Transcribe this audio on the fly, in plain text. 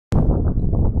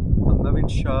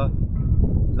Navin Shah,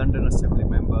 London Assembly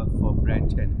Member for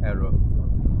Brent and Harrow.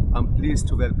 I'm pleased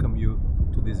to welcome you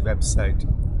to this website,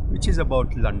 which is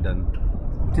about London.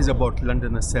 It is about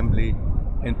London Assembly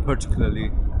and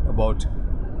particularly about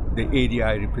the area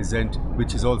I represent,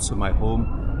 which is also my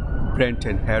home, Brent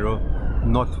and Harrow,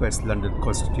 Northwest London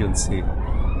constituency.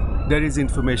 There is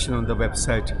information on the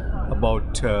website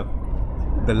about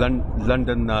the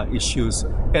London issues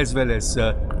as well as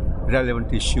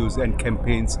relevant issues and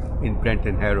campaigns in Brent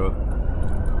and Harrow.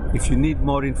 If you need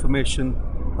more information,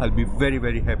 I'll be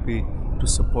very happy to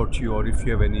support you, or if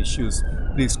you have any issues,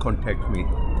 please contact me.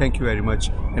 Thank you very much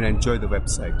and enjoy the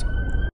website.